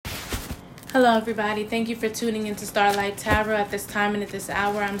Hello, everybody. Thank you for tuning into Starlight Tarot at this time and at this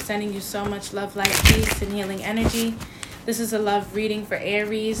hour. I'm sending you so much love, light, peace, and healing energy. This is a love reading for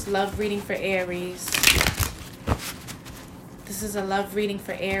Aries. Love reading for Aries. This is a love reading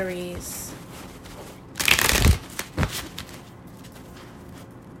for Aries.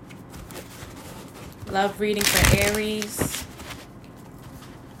 Love reading for Aries.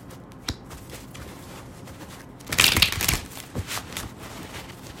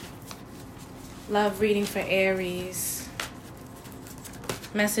 Love reading for Aries.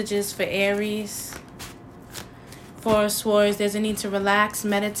 Messages for Aries. Four of Swords. There's a need to relax,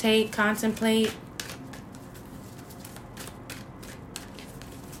 meditate, contemplate.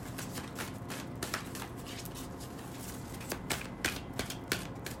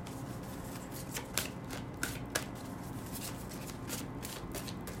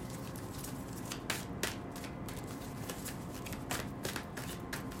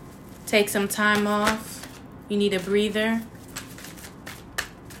 Take some time off. You need a breather.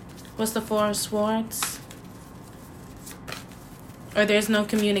 What's the Four of Swords? Or there's no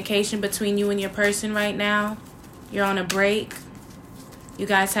communication between you and your person right now. You're on a break. You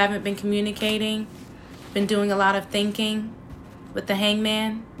guys haven't been communicating. Been doing a lot of thinking with the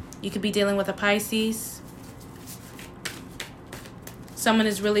Hangman. You could be dealing with a Pisces. Someone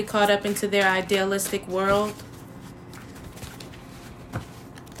is really caught up into their idealistic world.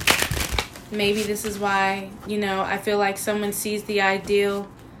 Maybe this is why, I feel like someone sees the ideal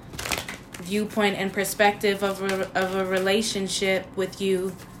viewpoint and perspective of a relationship with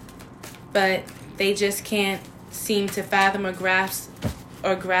you, but they just can't seem to fathom or grasp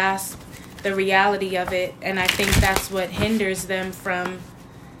the reality of it. And I think that's what hinders them from,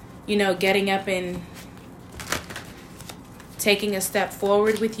 getting up and taking a step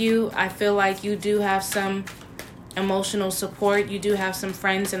forward with you. I feel like you do have some emotional support. You do have some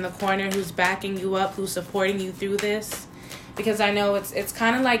friends in the corner who's backing you up, who's supporting you through this. Because I know it's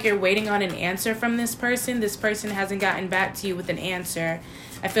kind of like you're waiting on an answer from this person. This person hasn't gotten back to you with an answer.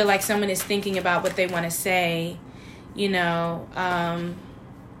 I feel like someone is thinking about what they want to say. They've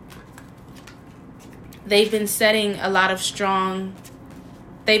been setting a lot of strong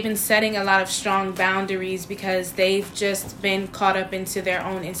boundaries because they've just been caught up into their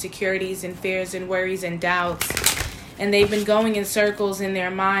own insecurities and fears and worries and doubts. And they've been going in circles in their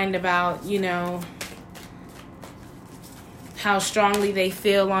mind about, how strongly they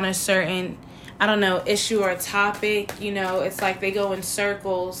feel on a certain, issue or topic. It's like they go in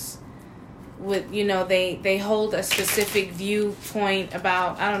circles with, they hold a specific viewpoint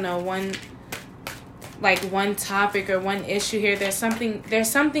about, one topic or one issue here. There's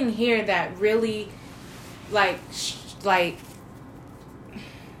something here that really,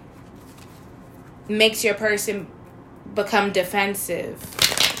 makes your person become defensive.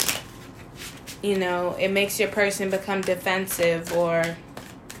 It makes your person become defensive, or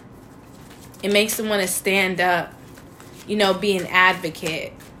it makes them want to stand up, be an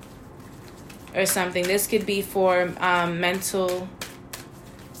advocate or something. This could be for mental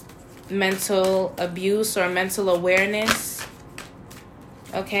abuse or mental awareness.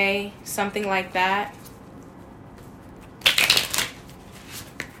 Okay, something like that.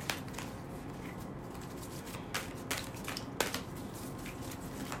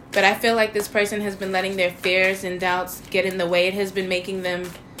 But I feel like this person has been letting their fears and doubts get in the way. It has been making them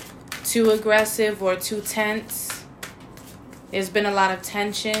too aggressive or too tense. There's been a lot of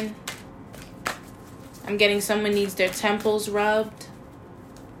tension. I'm getting someone needs their temples rubbed.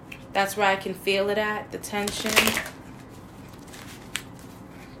 That's where I can feel it at, the tension.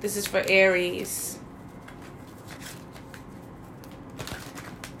 This is for Aries.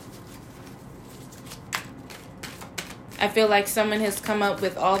 I feel like someone has come up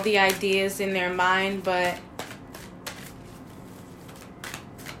with all the ideas in their mind, but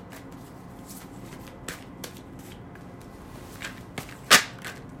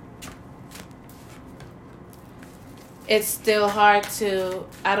it's still hard to,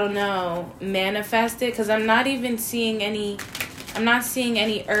 manifest it, because I'm not seeing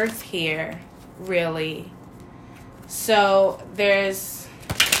any earth here, really. So there's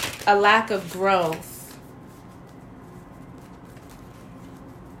a lack of growth.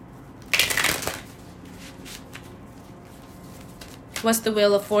 What's the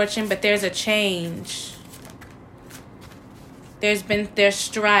Wheel of Fortune? But there's a change. There's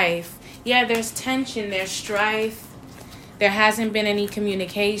strife. Yeah, there's tension, there's strife. There hasn't been any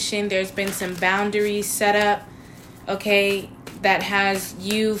communication. There's been some boundaries set up, okay, that has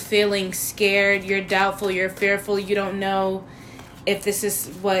you feeling scared. You're doubtful, you're fearful. You don't know if this is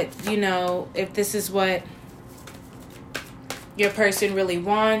what, your person really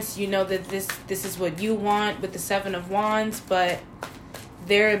wants. You know that this is what you want with the Seven of Wands, but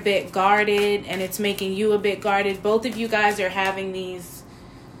they're a bit guarded, and it's making you a bit guarded. Both of you guys are having these,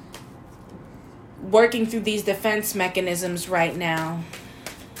 working through these defense mechanisms right now.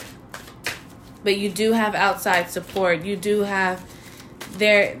 But you do have outside support. You do have,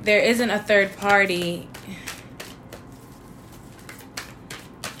 there isn't a third party.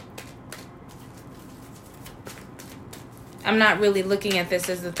 I'm not really looking at this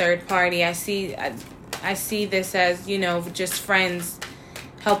as the third party. I see this as, you know, just friends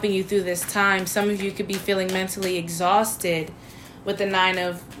helping you through this time. Some of you could be feeling mentally exhausted with the Nine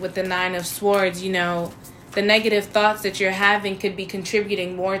of Swords. You know, the negative thoughts that you're having could be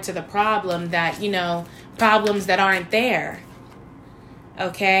contributing more to the problem that, you know, problems that aren't there.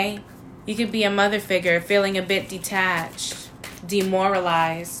 Okay? You could be a mother figure feeling a bit detached,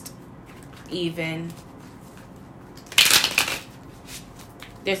 demoralized even.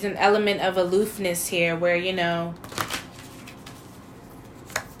 There's an element of aloofness here where, you know,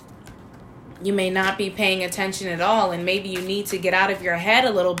 you may not be paying attention at all, and maybe you need to get out of your head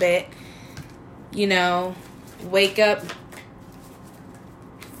a little bit, you know, wake up,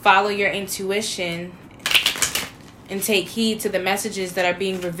 follow your intuition, and take heed to the messages that are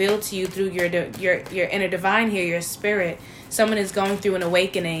being revealed to you through your inner divine here, your spirit. Someone is going through an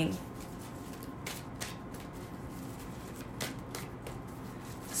awakening.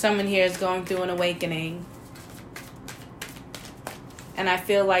 Someone here is going through an awakening. And I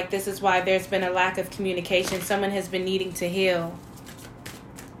feel like this is why there's been a lack of communication. Someone has been needing to heal.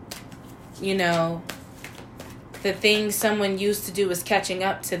 You know, the things someone used to do is catching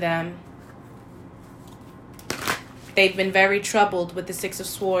up to them. They've been very troubled with the Six of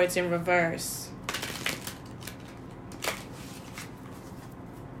Swords in reverse.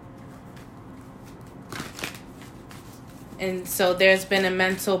 And so there's been a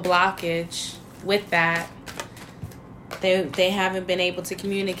mental blockage with that. They haven't been able to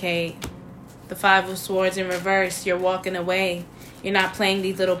communicate. The Five of Swords in reverse, you're walking away. You're not playing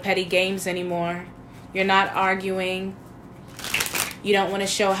these little petty games anymore. You're not arguing. You don't want to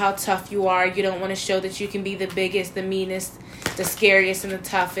show how tough you are. You don't want to show that you can be the biggest, the meanest, the scariest, and the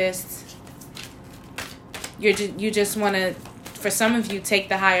toughest. You just want to, for some of you, take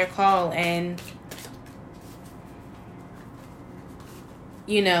the higher call and,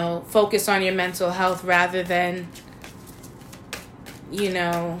 you know, focus on your mental health rather than, you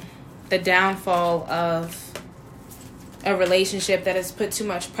know, the downfall of a relationship that has put too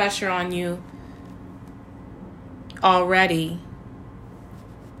much pressure on you already.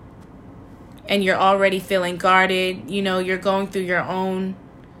 And you're already feeling guarded. You know, you're going through your own,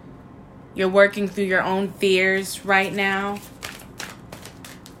 you're working through your own fears right now.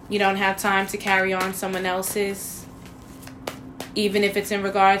 You don't have time to carry on someone else's. Even if it's in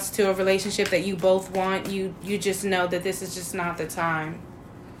regards to a relationship that you both want, you just know that this is just not the time.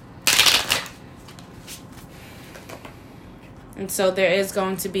 And so there is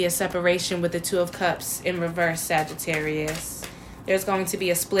going to be a separation with the Two of Cups in reverse, Sagittarius. There's going to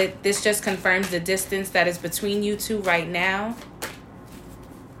be a split. This just confirms the distance that is between you two right now.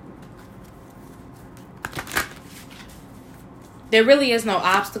 There really is no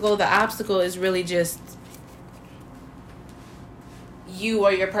obstacle. The obstacle is really just you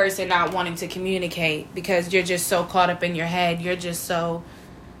or your person not wanting to communicate because you're just so caught up in your head. You're just so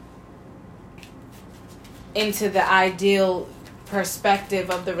into the ideal perspective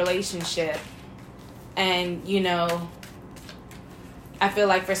of the relationship. And, you know, I feel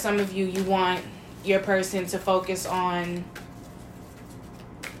like for some of you, you want your person to focus on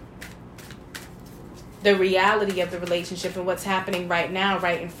the reality of the relationship and what's happening right now,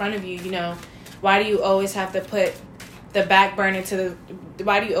 right in front of you. You know, why do you always have to put the back burner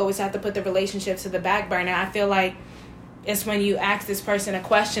why do you always have to put the relationship to the back burner? I feel like it's when you ask this person a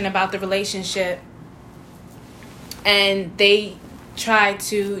question about the relationship and they try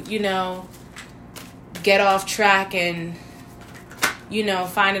to, you know, get off track and, you know,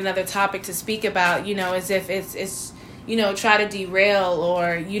 find another topic to speak about, you know, as if it's you know, try to derail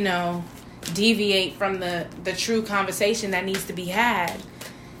or, you know, deviate from the true conversation that needs to be had.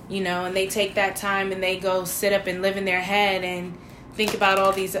 You know, and they take that time and they go sit up and live in their head and think about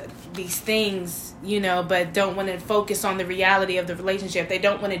all these things, you know, but don't want to focus on the reality of the relationship. They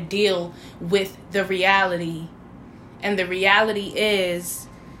don't want to deal with the reality. And the reality is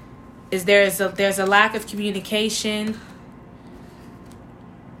there's a lack of communication.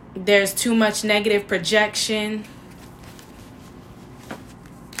 There's too much negative projection.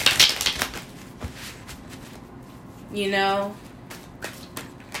 You know,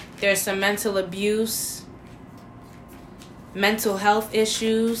 there's some mental abuse. mental health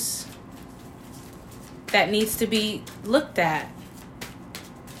issues that needs to be looked at.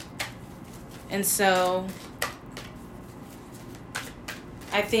 And so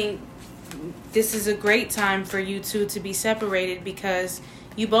I think this is a great time for you two to be separated because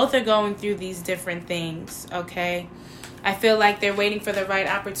you both are going through these different things, okay? I feel like they're waiting for the right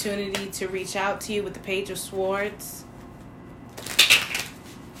opportunity to reach out to you with the Page of Swords.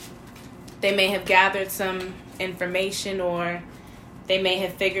 They may have gathered some information or they may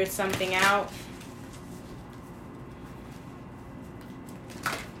have figured something out.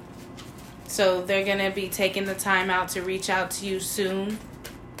 So they're going to be taking the time out to reach out to you soon.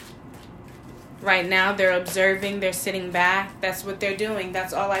 Right now, they're observing, they're sitting back. That's what they're doing.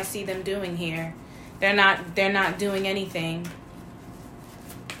 That's all I see them doing here. They're not doing anything.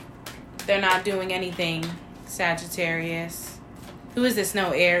 They're not doing anything, Sagittarius. Who is this?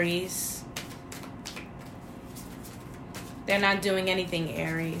 No, Aries. They're not doing anything,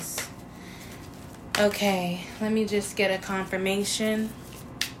 Aries. Okay, let me just get a confirmation.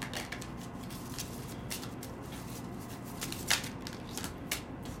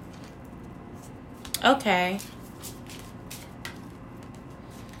 Okay.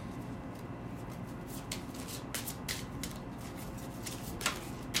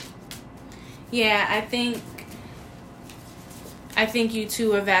 Yeah, I think you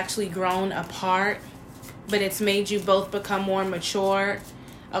two have actually grown apart, but it's made you both become more mature.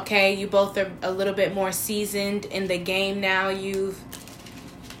 Okay, you both are a little bit more seasoned in the game now. You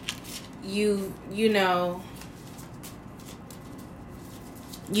know,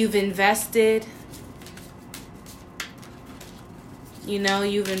 you've invested. You know,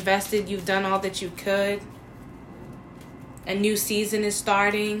 you've invested, you've done all that you could. A new season is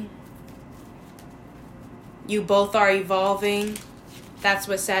starting. You both are evolving. That's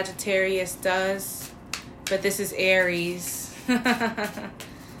what Sagittarius does. But this is Aries.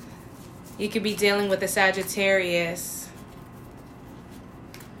 You could be dealing with a Sagittarius.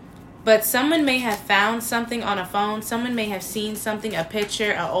 But someone may have found something on a phone. Someone may have seen something, a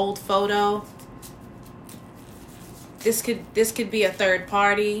picture, an old photo. This could be a third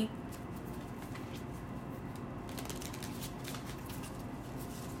party.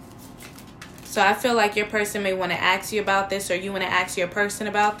 So I feel like your person may want to ask you about this, or you want to ask your person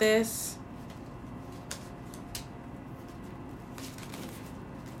about this.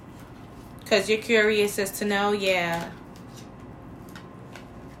 Because you're curious as to know, yeah.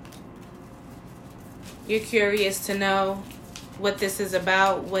 You're curious to know what this is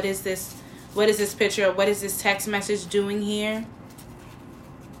about. What is this picture? What is this text message doing here?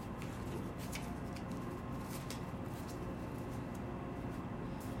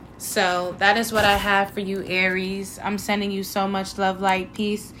 So that is what I have for you, Aries. I'm sending you so much love, light,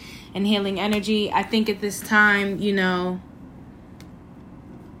 peace, and healing energy. I think at this time, you know,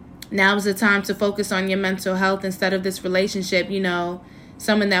 now is the time to focus on your mental health instead of this relationship. You know,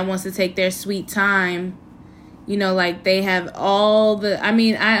 someone that wants to take their sweet time. You know, like they have all the, I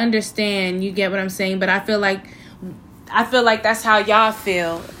mean, I understand, you get what I'm saying, but I feel like that's how y'all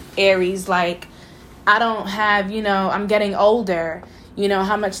feel, Aries. Like, I don't have, you know, I'm getting older. You know,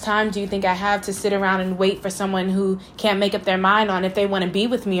 how much time do you think I have to sit around and wait for someone who can't make up their mind on if they want to be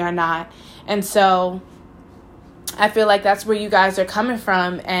with me or not? And so I feel like that's where you guys are coming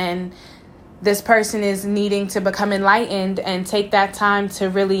from. And this person is needing to become enlightened and take that time to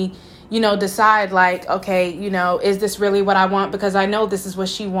really, you know, decide like, okay, you know, is this really what I want? Because I know this is what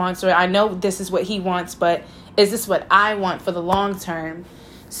she wants, or I know this is what he wants, but is this what I want for the long term?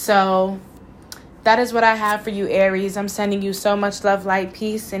 So that is what I have for you, Aries. I'm sending you so much love, light,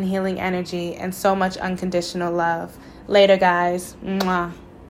 peace, and healing energy, and so much unconditional love. Later, guys. Mwah.